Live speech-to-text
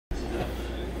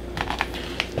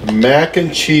mac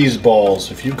and cheese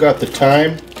balls. If you've got the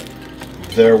time,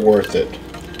 they're worth it.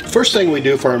 First thing we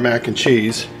do for our mac and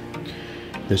cheese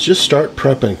is just start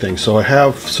prepping things. So I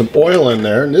have some oil in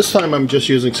there, and this time I'm just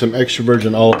using some extra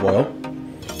virgin olive oil.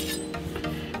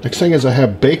 Next thing is I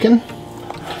have bacon.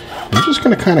 I'm just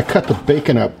going to kind of cut the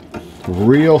bacon up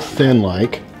real thin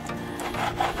like.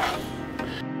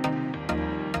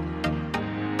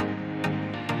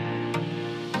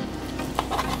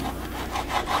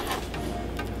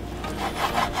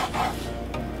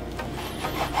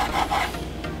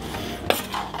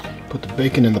 Put the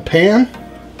bacon in the pan.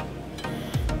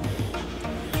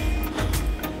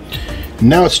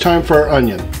 Now it's time for our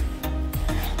onion.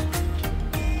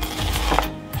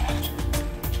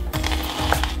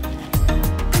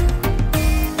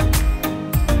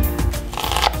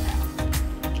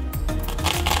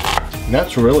 And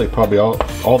that's really probably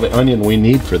all the onion we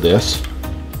need for this.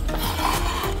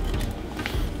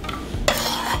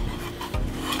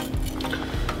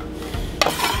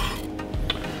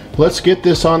 Let's get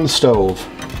this on the stove.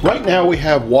 Right now we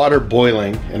have water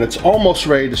boiling and it's almost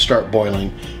ready to start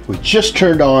boiling. We just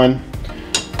turned on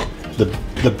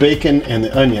the bacon and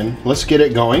the onion. Let's get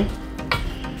it going.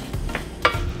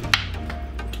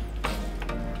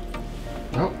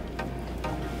 Oh,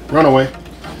 run away.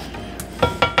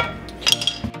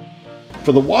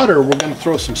 For the water, we're going to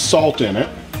throw some salt in it.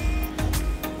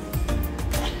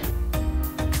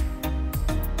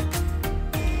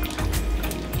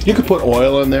 You could put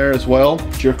oil in there as well,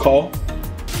 it's your call.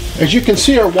 As you can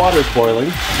see, our water's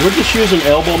boiling. We're just using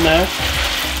elbow mac.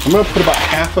 I'm going to put about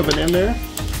half of it in there.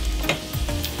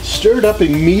 Stir it up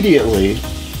immediately.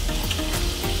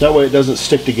 That way it doesn't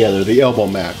stick together, the elbow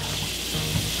mac.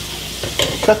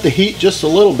 Cut the heat just a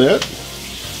little bit.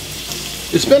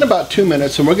 It's been about 2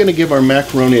 minutes and we're going to give our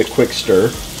macaroni a quick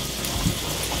stir.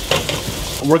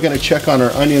 We're going to check on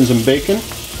our onions and bacon.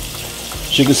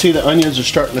 As you can see, the onions are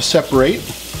starting to separate.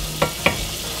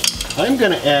 I'm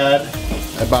going to add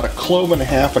about 1.5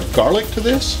 cloves of garlic to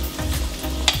this.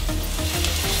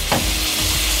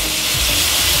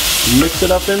 Mix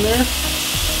it up in there.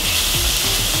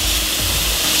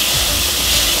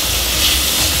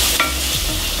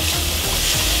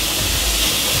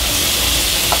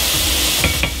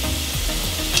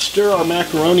 Stir our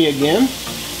macaroni again.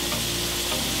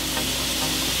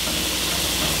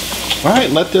 All right,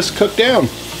 let this cook down.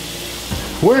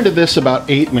 We're into this about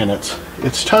 8 minutes.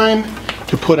 It's time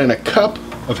to put in 1 cup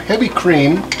of heavy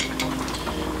cream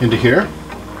into here.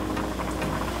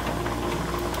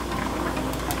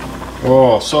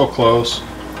 Oh, so close.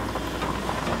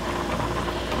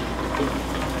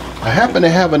 I happen to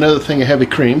have another thing of heavy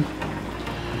cream,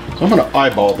 so I'm going to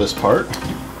eyeball this part.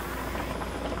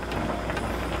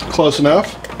 Close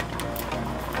enough.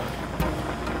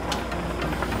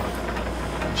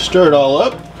 Stir it all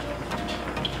up.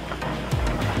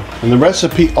 And the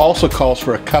recipe also calls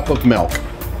for 1 cup of milk.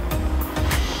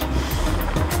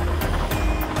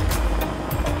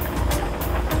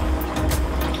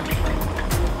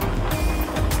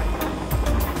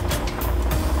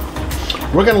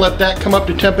 We're going to let that come up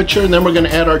to temperature and then we're going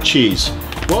to add our cheese.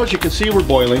 Well, as you can see, we're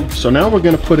boiling. So now we're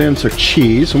going to put in some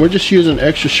cheese, and we're just using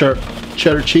extra sharp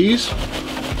cheddar cheese.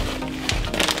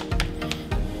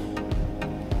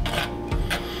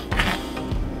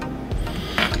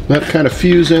 Let it kind of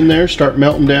fuse in there, start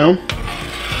melting down.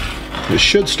 It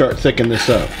should start thickening this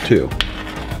up too.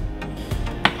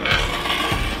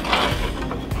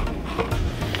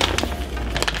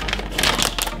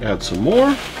 Add some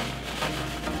more.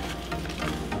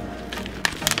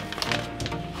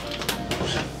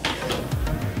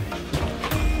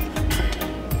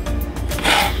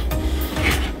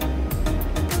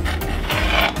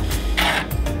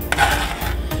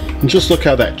 And just look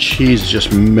how that cheese is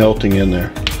just melting in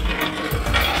there.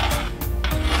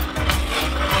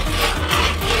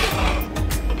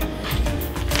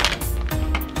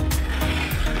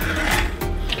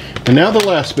 And now the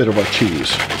last bit of our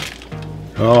cheese.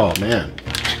 Oh man.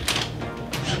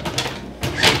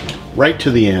 Right to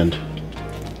the end.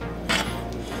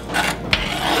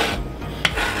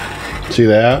 See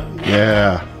that?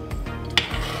 Yeah.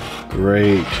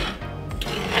 Great.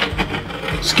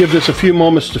 Let's give this a few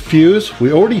moments to fuse.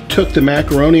 We already took the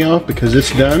macaroni off because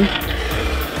it's done.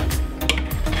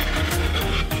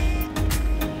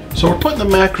 So we're putting the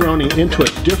macaroni into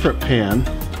a different pan.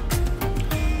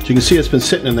 As you can see, it's been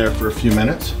sitting in there for a few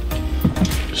minutes.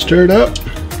 Stir it up.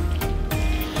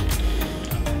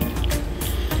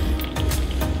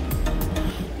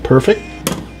 Perfect.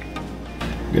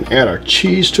 We're going to add our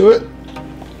cheese to it.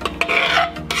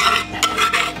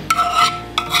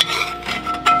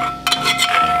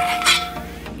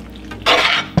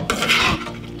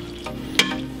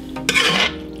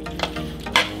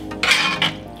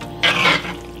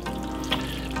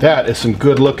 That is some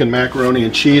good looking macaroni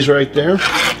and cheese right there.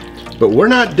 But we're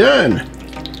not done.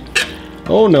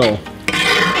 Oh no.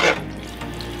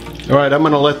 All right, I'm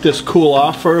gonna let this cool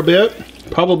off for a bit,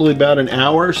 probably about an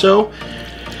hour or so,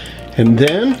 and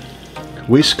then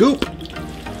we scoop.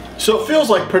 So it feels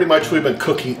like pretty much we've been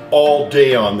cooking all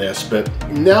day on this, but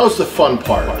now's the fun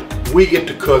part. We get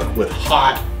to cook with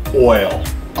hot oil.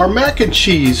 Our mac and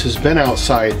cheese has been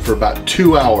outside for about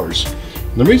 2 hours.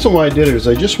 And the reason why I did it is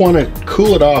I just want to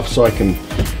cool it off so I can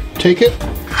take it,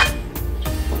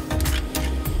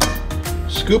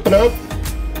 scoop it up,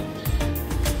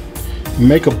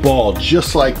 make a ball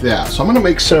just like that. So I'm going to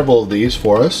make several of these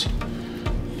for us.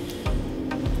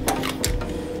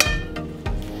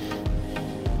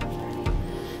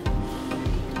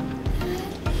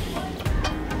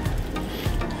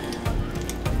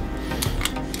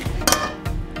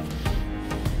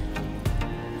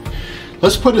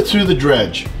 Let's put it through the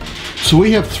dredge. So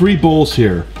we have 3 bowls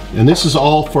here, and this is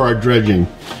all for our dredging.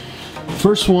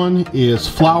 First one is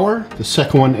flour, the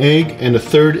second one egg, and the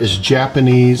third is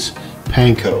Japanese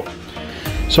panko.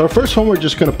 So our first one, we're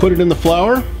just going to put it in the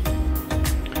flour,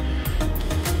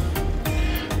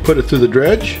 put it through the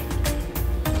dredge,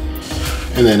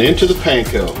 and then into the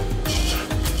panko.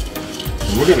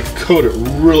 And we're going to coat it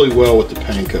really well with the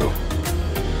panko.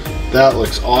 That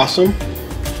looks awesome.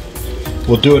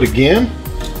 We'll do it again.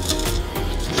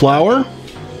 Flour,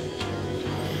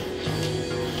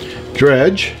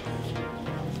 dredge,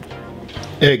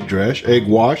 egg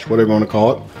wash, whatever you want to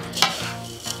call it.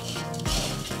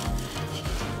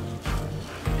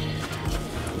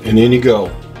 And in you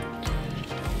go.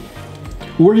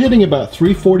 We're hitting about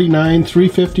 349,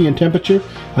 350 in temperature.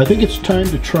 I think it's time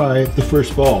to try the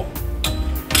first ball.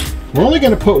 We're only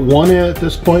going to put one in at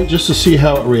this point just to see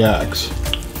how it reacts.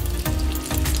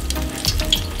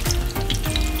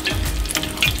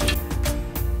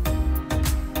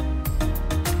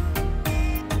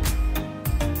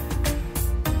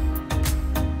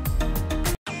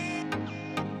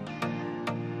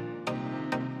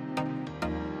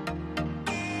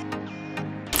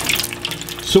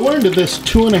 So we're into this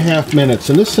 2.5 minutes,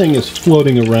 and this thing is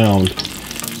floating around.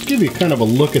 Let's give you kind of a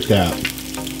look at that.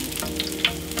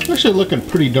 It's actually looking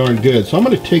pretty darn good. So I'm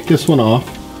going to take this one off,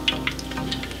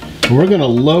 and we're going to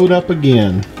load up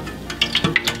again.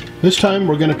 This time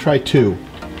we're going to try 2.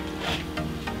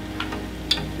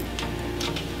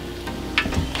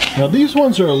 Now these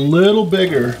ones are a little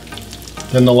bigger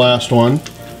than the last one.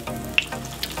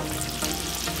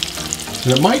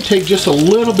 And it might take just a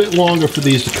little bit longer for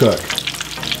these to cook.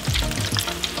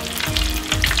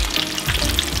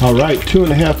 All right,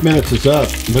 2.5 minutes is up.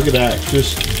 Look at that,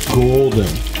 just golden.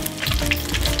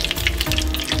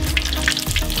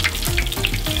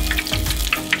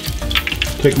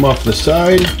 Take them off the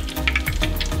side.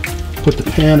 Put the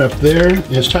pan up there.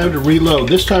 And it's time to reload.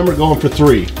 This time we're going for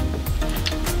 3.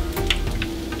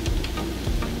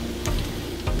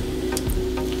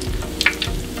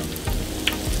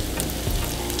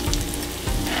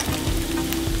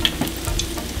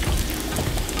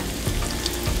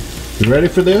 You ready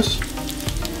for this?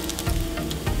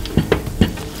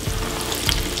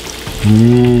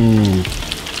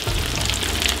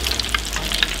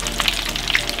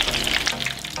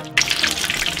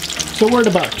 So we're at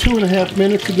about 2.5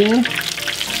 minutes again.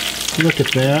 Look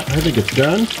at that. I think it's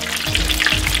done.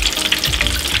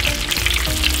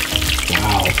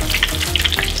 Wow.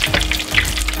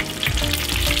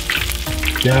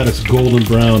 That is golden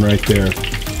brown right there.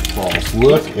 Balls.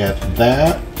 Look at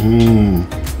that.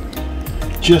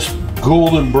 Just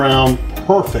golden brown,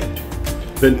 perfect.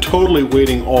 Been totally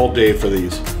waiting all day for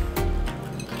these.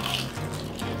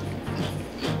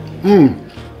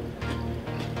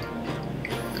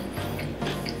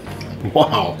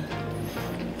 Wow.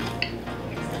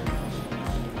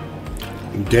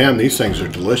 Damn, these things are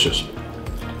delicious.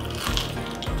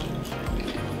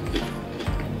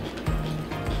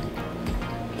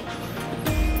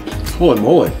 Holy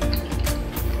moly.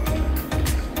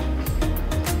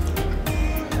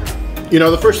 You know,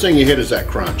 the first thing you hit is that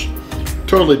crunch.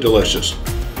 Totally delicious.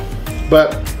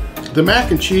 But the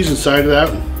mac and cheese inside of that,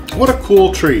 what a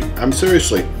cool treat. I'm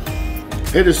seriously,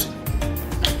 it's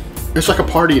like a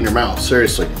party in your mouth,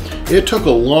 seriously. It took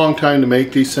a long time to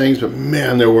make these things, but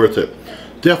man, they're worth it.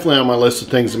 Definitely on my list of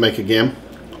things to make again.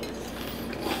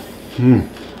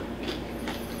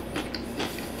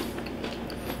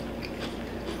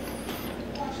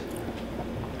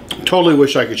 Totally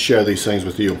wish I could share these things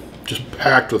with you. Just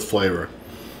packed with flavor.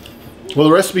 Well,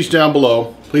 the recipe's down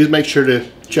below. Please make sure to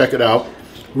check it out.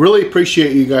 Really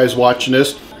appreciate you guys watching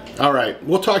this. All right,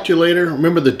 we'll talk to you later.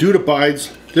 Remember, the dude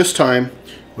abides this time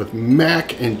with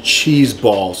mac and cheese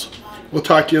balls. We'll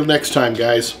talk to you next time,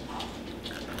 guys.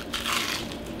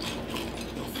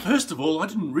 First of all, I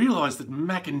didn't realise that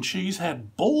mac and cheese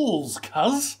had balls,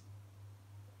 cuz.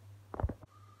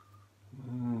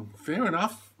 Fair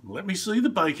enough. Let me see the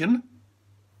bacon.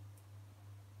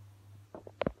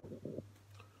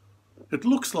 It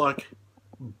looks like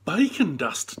bacon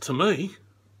dust to me.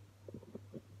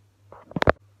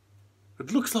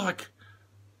 It looks like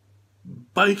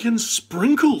bacon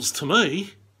sprinkles to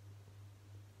me.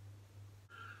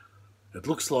 It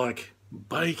looks like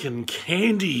bacon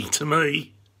candy to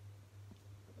me.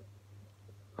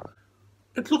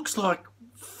 It looks like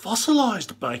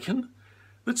fossilised bacon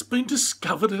that's been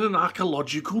discovered in an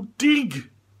archaeological dig.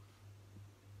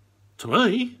 To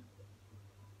me.